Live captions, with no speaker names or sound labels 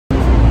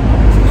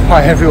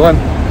Hi everyone.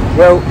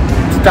 Well,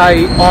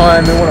 today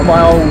I'm in one of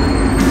my old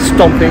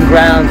stomping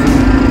grounds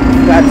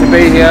and glad to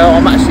be here.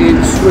 I'm actually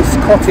in Swiss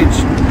Cottage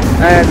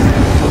and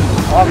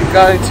I'm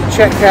going to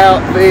check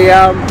out the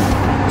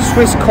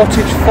Swiss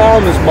Cottage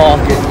Farmers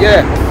Market.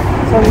 Yeah,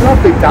 it's a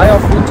lovely day. I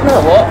thought, you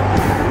know what,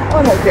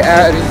 why not get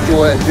out and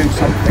enjoy it and do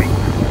something?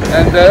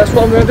 And that's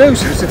what I'm going to do.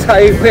 So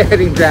today we're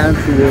heading down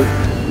to the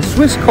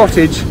Swiss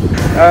Cottage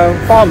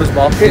Farmers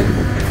Market.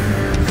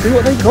 See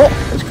what they got.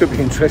 This could be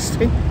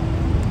interesting.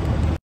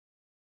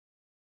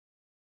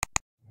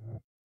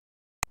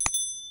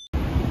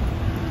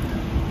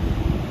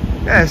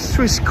 Yeah,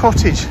 Swiss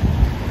Cottage.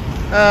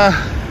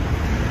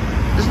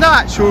 There's no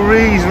actual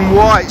reason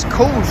why it's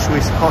called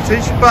Swiss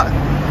Cottage, but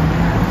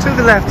to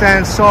the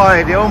left-hand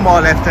side, on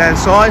my left-hand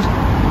side,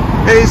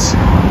 is,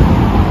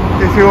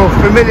 if you're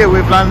familiar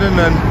with London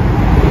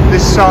and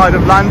this side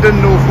of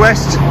London,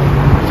 northwest,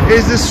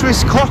 is the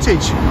Swiss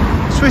Cottage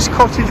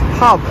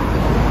pub.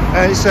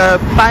 And it's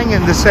bang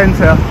in the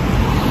centre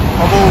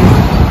of all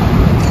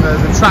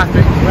the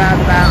traffic,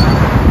 roundabout,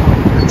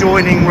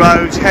 adjoining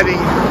roads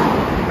heading.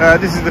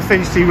 This is the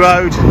Finchley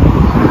Road.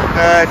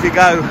 If you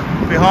go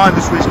behind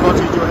the Swiss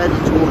Cottage, you're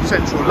heading towards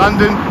central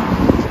London,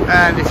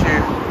 and if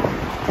you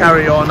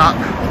carry on up,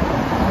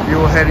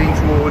 you're heading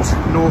towards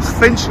North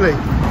Finchley.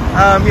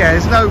 Yeah,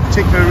 there's no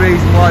particular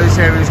reason why this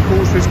area is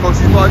called Swiss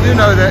Cottage, but I do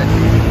know that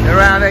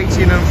around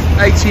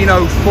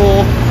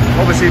 1804,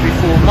 obviously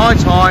before my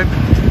time,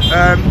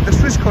 the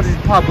Swiss Cottage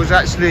pub was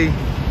actually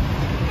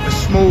a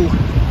small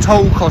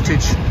toll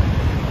cottage,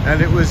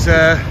 and it was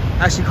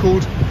actually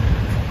called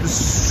the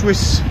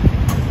Swiss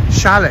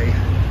Chalet.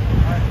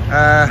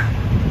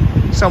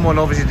 Someone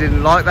obviously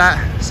didn't like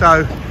that,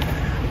 so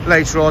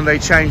later on they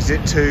changed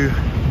it to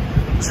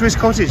Swiss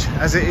Cottage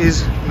as it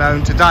is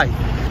known today.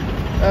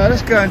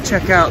 Let's go and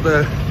check out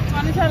the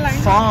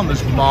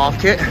farmers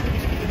market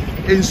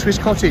in Swiss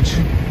Cottage.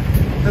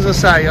 As I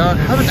say, I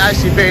haven't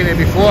actually been here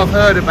before. I've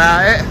heard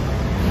about it,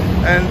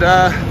 and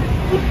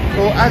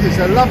thought, as it's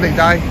a lovely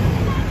day,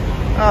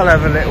 I'll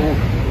have a little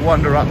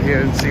wander up here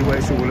and see what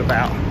it's all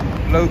about.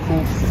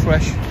 Local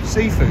fresh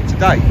seafood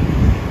today.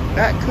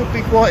 That could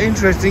be quite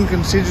interesting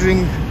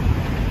considering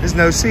there's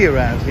no sea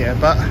around here,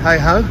 but hey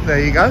ho,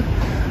 there you go.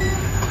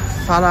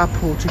 Fala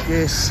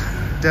Portuguese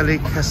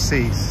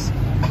delicacies.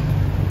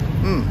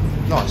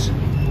 Nice.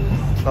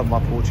 Love my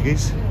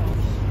Portuguese.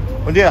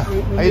 Bom dia,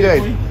 how you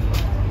doing?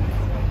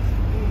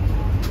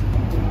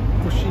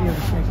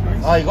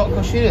 Oh, you got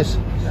coxinhas?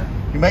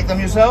 You make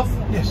them yourself?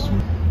 Yes.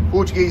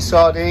 Portuguese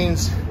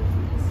sardines.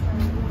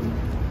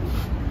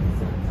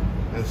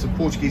 And some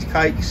Portuguese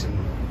cakes. And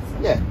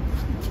yeah,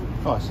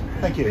 nice.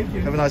 Thank you.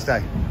 Have a nice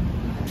day.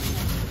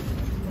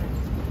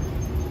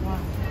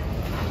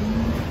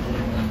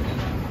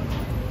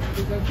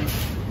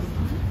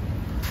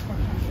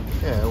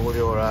 Yeah, all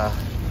your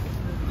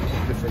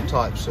different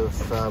types of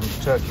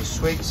Turkish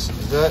sweets,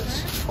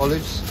 desserts,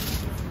 olives.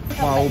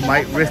 My old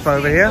mate Riff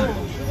over here,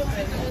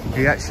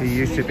 he actually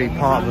used to be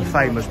part of a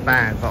famous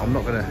band, but I'm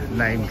not going to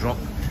name drop.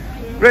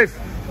 Riff,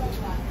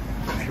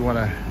 if you want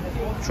to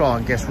try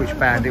and guess which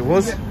band it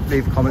was,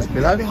 leave comments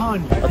below.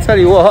 I'll tell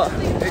you what,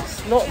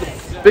 it's not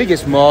the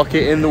biggest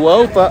market in the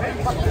world, but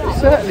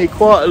certainly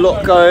quite a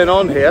lot going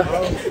on here.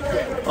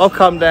 I've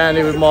come down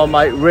here with my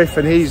mate Riff,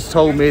 and he's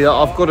told me that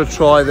I've got to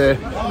try the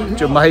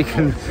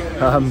Jamaican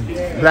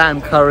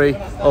lamb curry,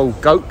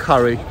 goat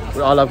curry.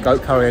 I love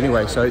goat curry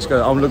anyway, so it's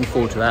good. I'm looking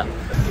forward to that.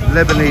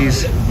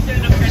 Lebanese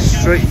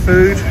street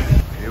food.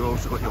 You've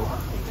also got your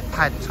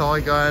pad thai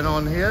going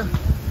on here.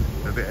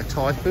 A bit of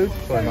Thai food.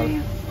 Sorry,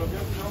 man.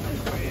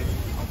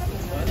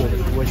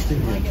 West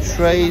Indian.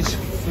 Trevs,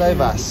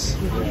 flavas.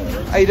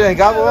 How you doing,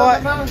 Gab? All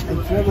right?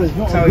 Trevs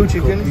not a good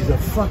cook, he's a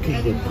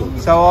fucking good cook.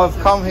 So I've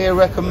come here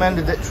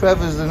recommended that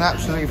Trevs is an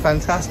absolutely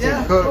fantastic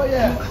cook,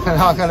 and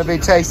I'm going to be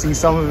tasting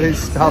some of his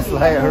stuff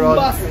later on.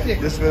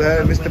 Just with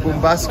Mr.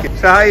 Bombastic.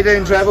 So how you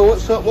doing, Trevor?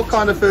 What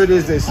kind of food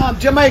is this?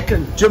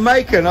 Jamaican.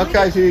 Jamaican.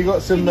 Okay, so you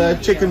got some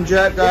chicken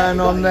jerk going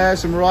on there,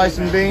 some rice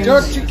and beans.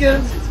 Jerk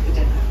chicken.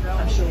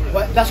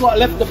 Well, that's what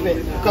left a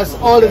bit, because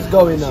all is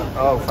going on.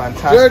 Oh,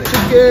 fantastic. Jerk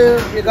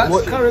chicken, you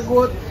got curry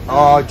goat.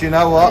 Oh, do you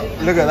know what?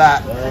 Look at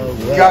that.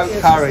 Goat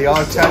curry,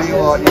 I'll tell you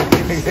what,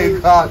 you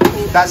can't.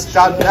 That's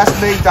done.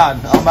 That's me done.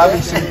 I'm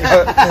having some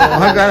goat.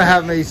 I'm going to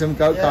have me some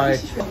goat curry.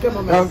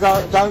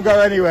 Don't go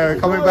anywhere.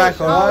 We're coming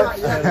back, all right?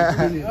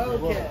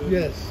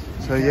 Yes.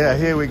 So yeah,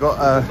 here we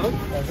got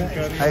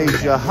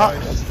Asia Hut.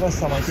 That's the first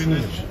time I've seen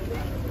it.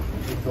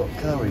 We've got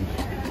curry.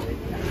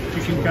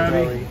 Chicken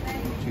curry.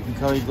 Chicken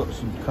curry. You've got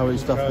some curry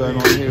stuff going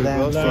on here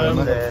as well.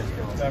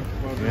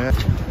 Yeah.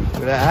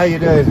 How you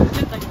doing? Good,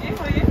 thank you.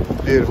 How are you?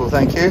 Beautiful,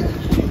 thank you.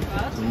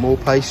 Some more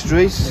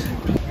pastries.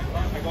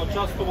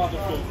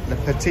 The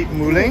Petit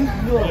Moulin. So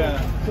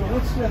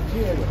what's left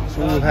here? It's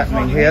all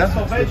happening here.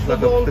 It's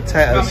like a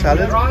potato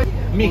salad.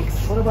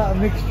 Mix. What about a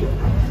mixture?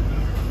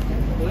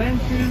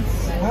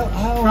 Lentils.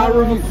 How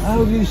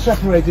have you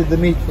separated the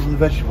meat from the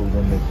vegetables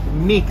on this?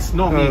 Mix,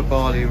 not meat.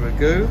 Barley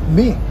ragu.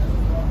 Meat.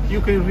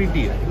 You can read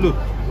it. Look.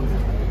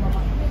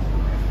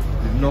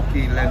 The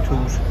gnocchi,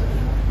 lentils,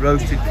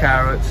 roasted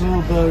carrots.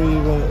 Strawberry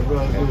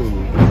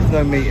ragu. There's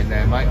no meat in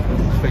there, mate.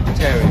 It's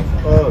vegetarian.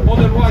 Oh.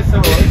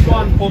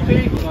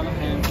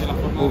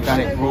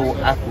 Organic raw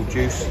apple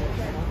juice.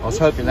 I was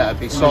hoping that would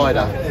be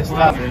cider.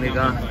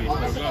 Vinegar.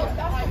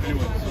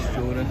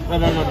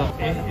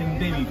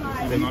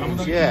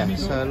 Yeah,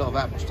 so a lot of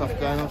apple stuff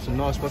going on. Some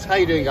nice ones. How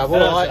you doing, Gav? All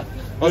right.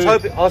 I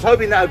was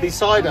hoping that would be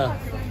cider.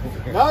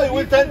 No,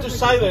 we tend to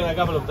cider in a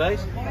couple of days.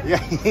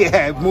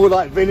 Yeah, more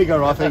like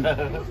vinegar, I think.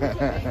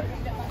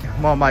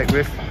 My mate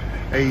Riff,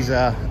 he's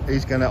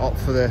going to opt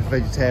for the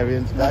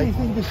vegetarian today. I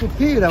think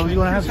disappeared. I was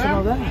going to have some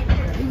of that.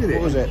 Look at it.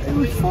 What was it? It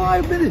was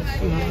 5 minutes.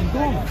 And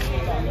gone.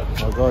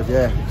 Oh God,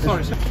 yeah.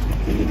 Sorry, sir.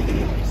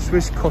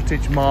 Swiss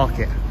Cottage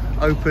Market,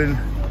 open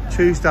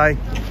Tuesday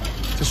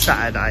to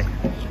Saturday,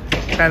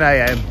 10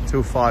 AM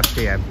till 5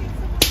 PM.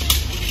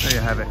 There you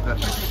have it. Let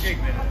me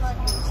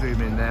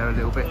zoom in there a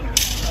little bit.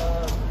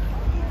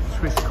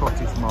 Swiss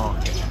Cottage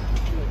Market.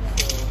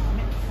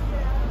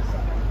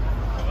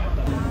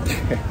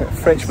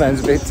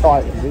 Frenchman's a bit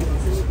tight, isn't he?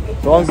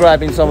 So I'm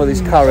grabbing some of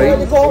this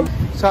curry.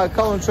 So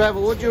come on, Trevor,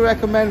 what do you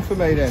recommend for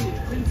me then?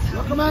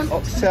 Recommend?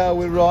 Oxtail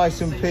with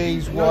rice and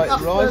peas, white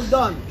rice.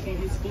 Done.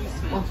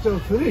 Oxtail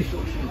finished.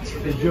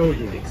 The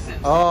joking.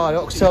 Oh, the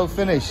oxtail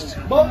finished.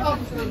 Both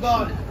oxtail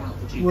done.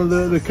 Well,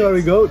 the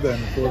curry goat then.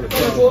 For the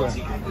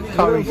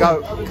Curry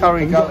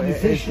goat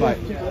it is, mate.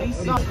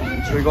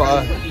 So we've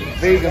got a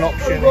vegan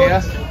option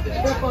here.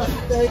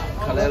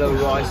 Calello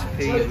rice,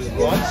 peas with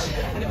rice.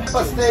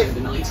 Pepper steak.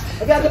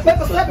 I got the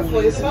pepper steak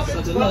for you, sir.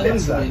 What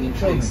is that?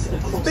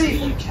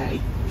 Beef.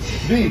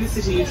 Beef.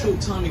 City a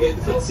short time ago,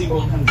 the FTSE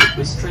 100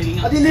 was trading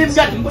up. I didn't even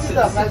get to put it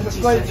up. I was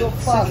going so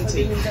fast.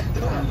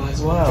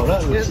 Wow,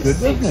 that looks good,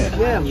 doesn't it?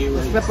 Yeah.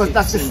 Pepper,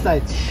 that's the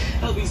state.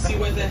 LBC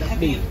weather,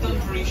 heavy and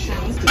thundery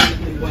showers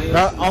developing Wales.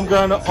 No, I'm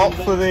going to opt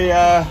for the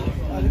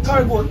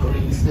Curry board.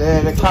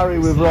 yeah, the curry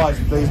with rice,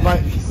 please,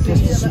 mate.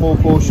 Just a small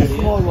portion.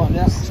 Small one,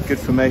 yeah. It's good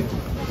for me.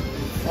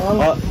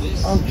 I'll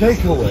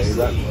take away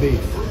that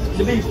beef.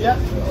 The beef, yeah.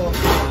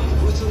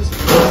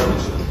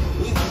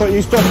 But are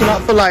you stocking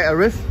up for later,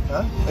 Riff?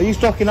 Huh? Are you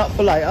stocking up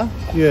for later?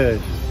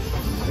 Yes.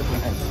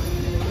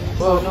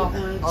 Well, no.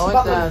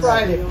 Back on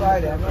Friday.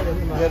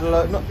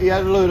 He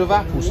had a load of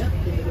apple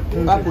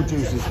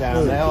juices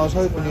down there. I was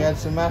hoping he had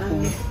some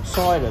apple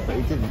cider, but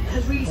he didn't.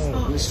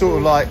 It sort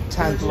of like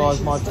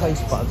tantalised my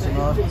taste buds, and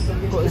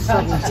I've got a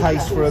sudden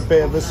taste for a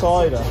bit of a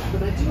cider.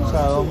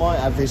 So I might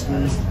have this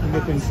and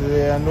nip into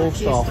the North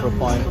Star for a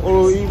pint,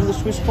 or even the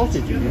Swiss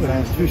Cottage if you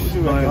fancy.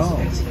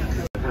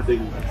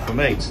 For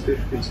me,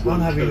 I'm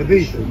having the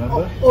beef,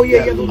 remember? Oh,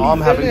 yeah, yeah.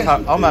 I'm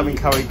having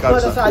curry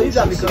goat.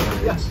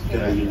 Yeah.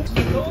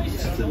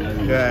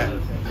 Yeah,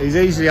 he's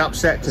easily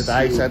upset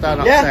today, so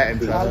don't upset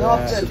him. I'll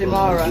upset him,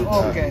 alright,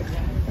 okay.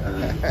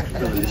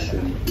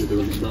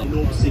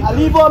 I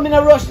leave home in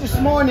a rush this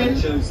morning.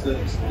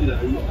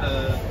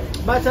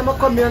 By the time I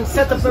come here and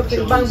set up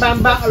everything, bang,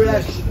 bang,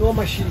 bang, no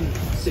machine.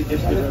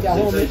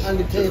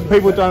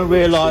 People don't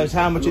realise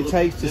how much it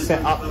takes to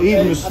set up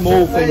even a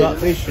small thing like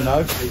this, you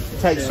know. It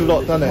takes a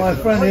lot, doesn't it? My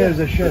friend here is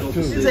a chef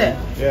too. Is it?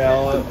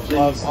 Yeah,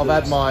 I've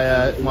had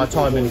my my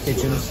time in the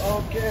kitchens.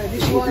 Okay,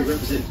 this one.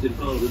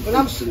 But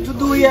I'm to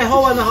do here an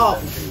hour and a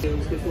half.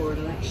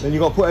 Then you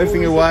got to put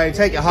everything away,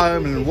 take it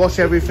home and wash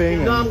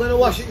everything. No, I'm going to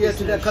wash it here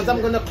today because I'm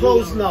going to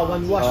close now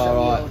and wash it.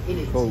 Alright,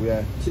 cool,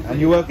 yeah.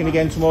 And you're working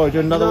again tomorrow, do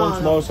another one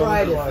tomorrow?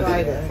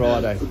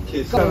 Friday.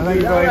 So,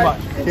 thank you very much.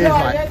 Cheers,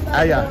 mate.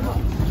 How ya?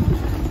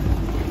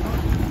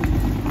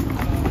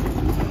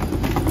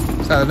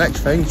 So the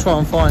next thing, try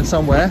and find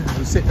somewhere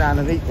and sit down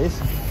and eat this.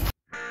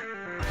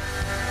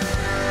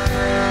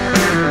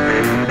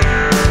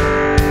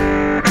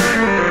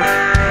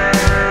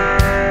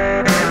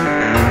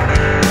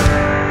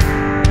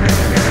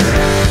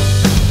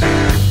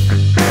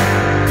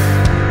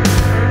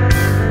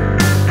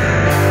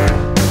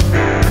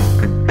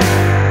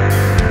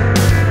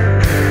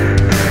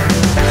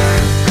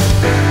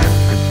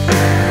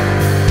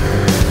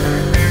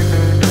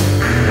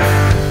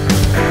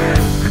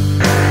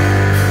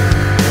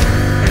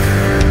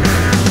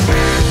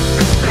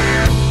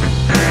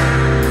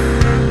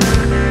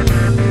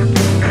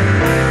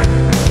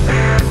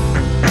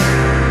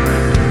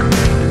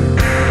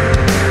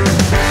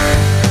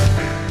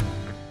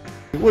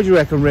 What do you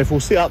reckon, Riff?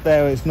 We'll sit up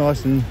there, it's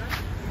nice and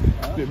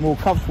a bit more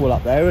comfortable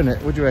up there, isn't it?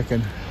 What do you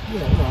reckon?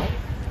 Yeah,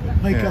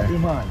 right. Make up your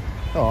mind.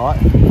 Alright,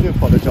 I do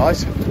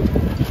apologise.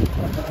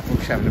 We're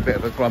just having a bit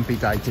of a grumpy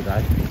day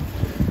today.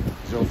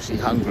 He's obviously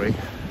hungry.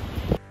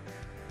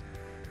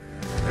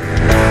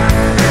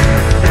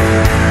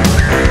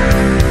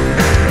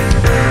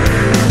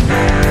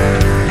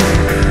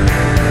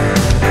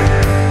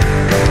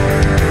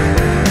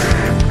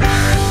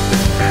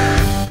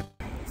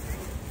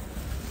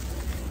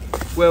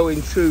 Well,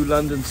 in true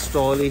London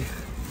style,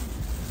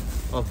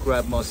 I've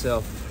grabbed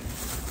myself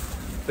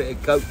a bit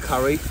of goat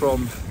curry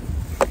from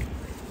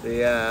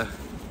the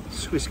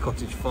Swiss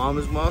Cottage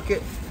Farmers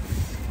Market.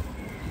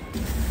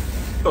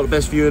 Not the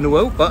best view in the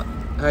world, but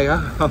hey,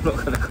 I'm not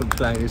going to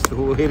complain.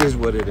 It is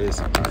what it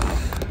is.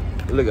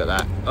 Look at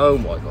that. Oh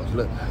my gosh,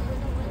 look.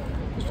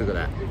 Just look at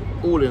that.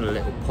 All in a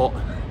little pot.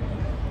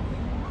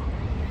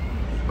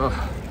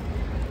 Oh.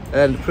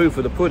 And the proof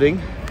of the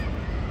pudding.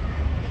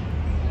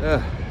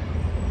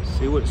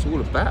 See what it's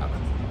all about.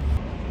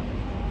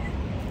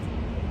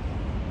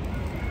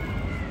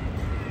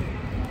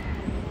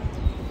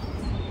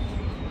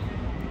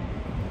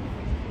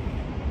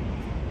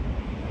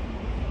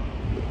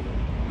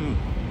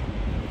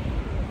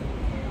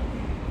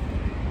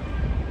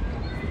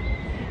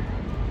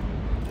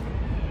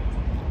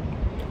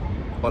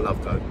 I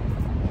love goat.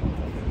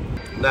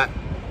 That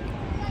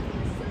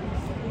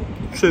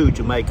true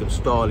Jamaican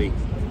style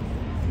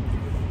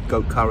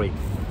goat curry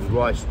with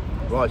rice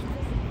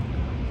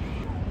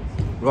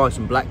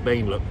and black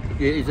bean. Look,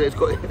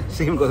 it's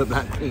even got the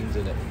black beans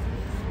in it.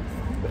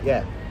 But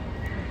yeah,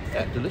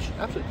 delicious,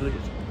 absolutely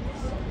delicious.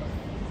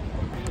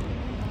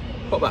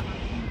 Proper,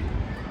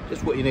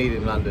 just what you need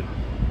in London.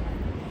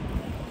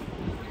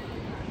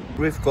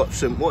 We've got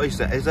some. What is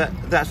that?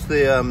 That's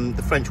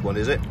the French one,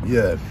 is it?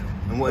 Yes.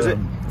 And what is it?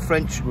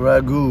 French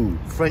ragu.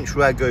 French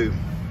ragu.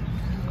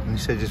 And he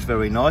says it's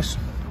very nice.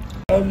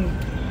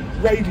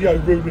 Radio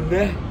room in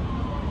there,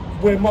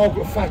 where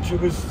Margaret Thatcher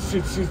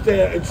she's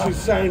there, and she's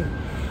saying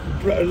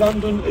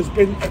London has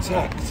been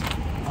attacked.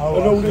 Oh,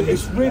 and all that.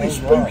 It's really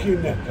spooky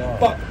in there.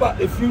 But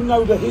if you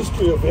know the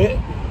history of it,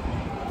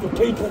 the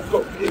people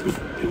it was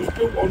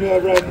built on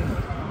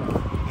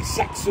a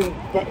Saxon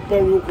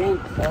burial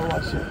ground. Oh, I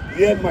see.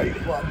 Yeah, mate.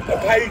 A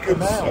pagan.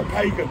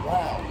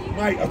 Wow.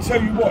 Mate, I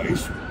tell you what,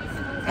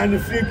 and a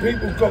few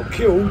people got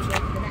killed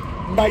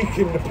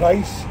making the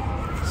place.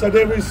 So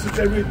there is, do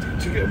you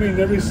get what I mean?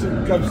 There is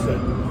some ghosts there.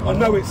 I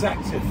know it's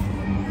active.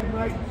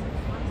 Mate,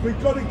 we've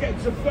got to get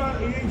to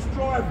 30 East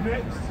Drive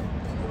next.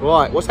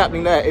 Right, what's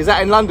happening there? Is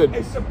that in London?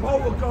 It's a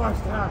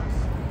poltergeist house.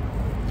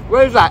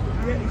 Where is that?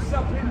 Yeah, it's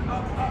up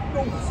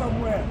north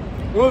somewhere.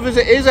 Well, if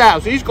it's his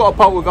house, he's got a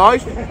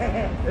poltergeist.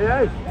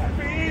 Yeah. That'd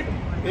be him.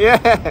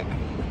 Yeah.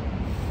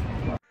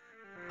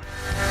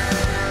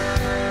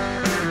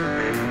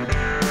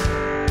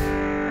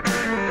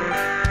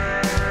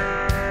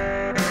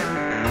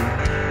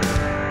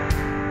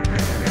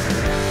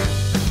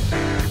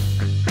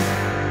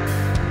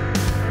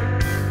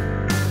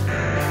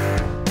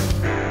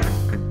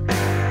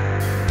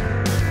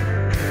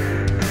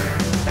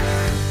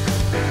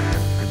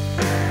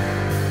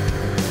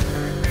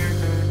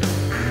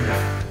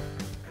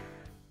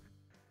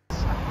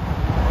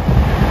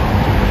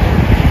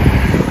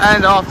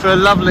 And after a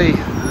lovely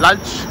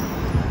lunch,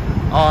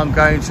 I'm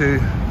going to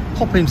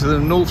pop into the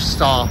North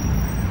Star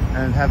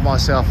and have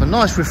myself a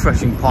nice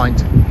refreshing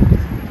pint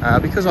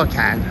because I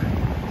can.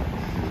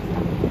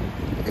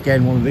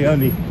 Again, one of the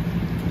only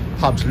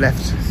pubs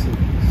left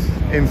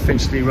in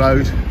Finchley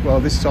Road. Well,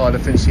 this side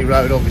of Finchley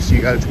Road, obviously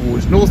you go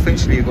towards North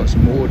Finchley, you've got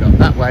some more up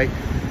that way.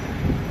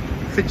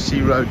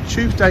 Finchley Road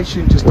tube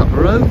station just up the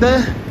road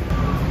there.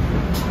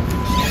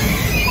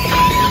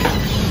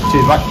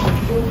 Cheers, mate.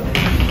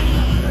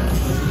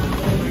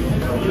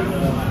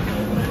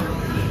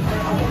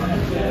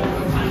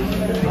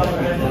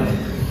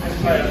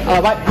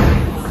 Hello, mate.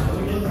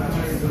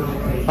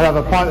 I'll have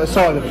a pint of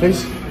cider,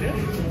 please.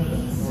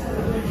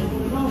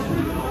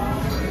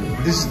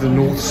 This is the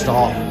North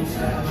Star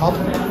pub.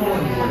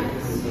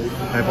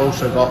 They've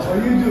also got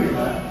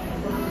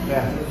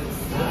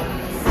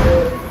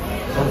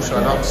also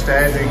an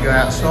upstairs, you can go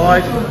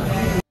outside.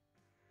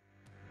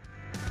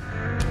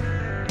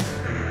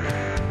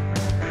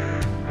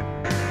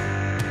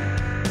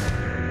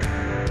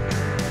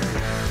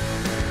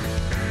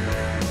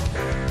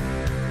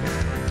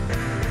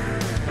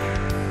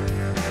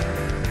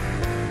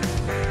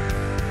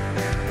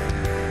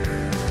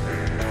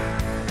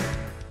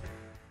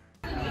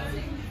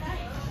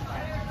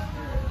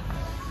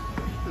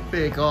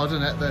 Beer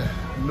garden at the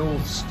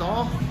North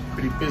Star,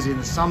 pretty busy in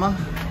the summer.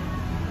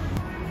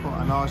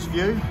 Quite a nice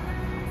view.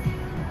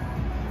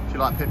 If you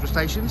like petrol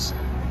stations.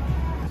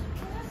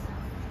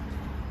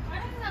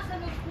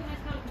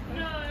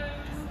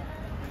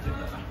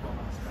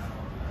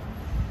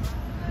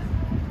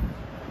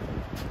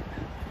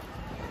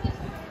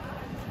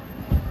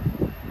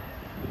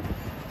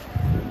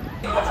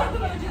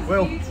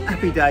 Well,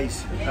 happy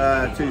days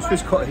to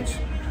Swiss Cottage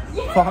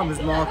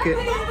Farmers Market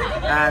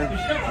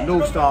and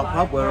North Star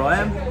Pub where I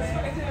am.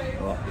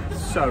 Oh,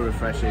 so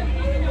refreshing.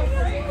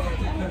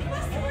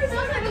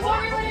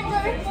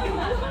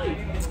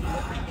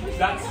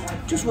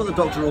 Just what the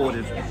doctor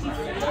ordered.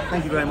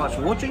 Thank you very much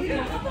for watching.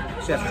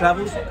 Chef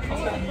Travels.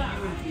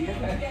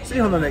 See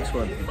you on the next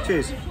one.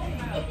 Cheers.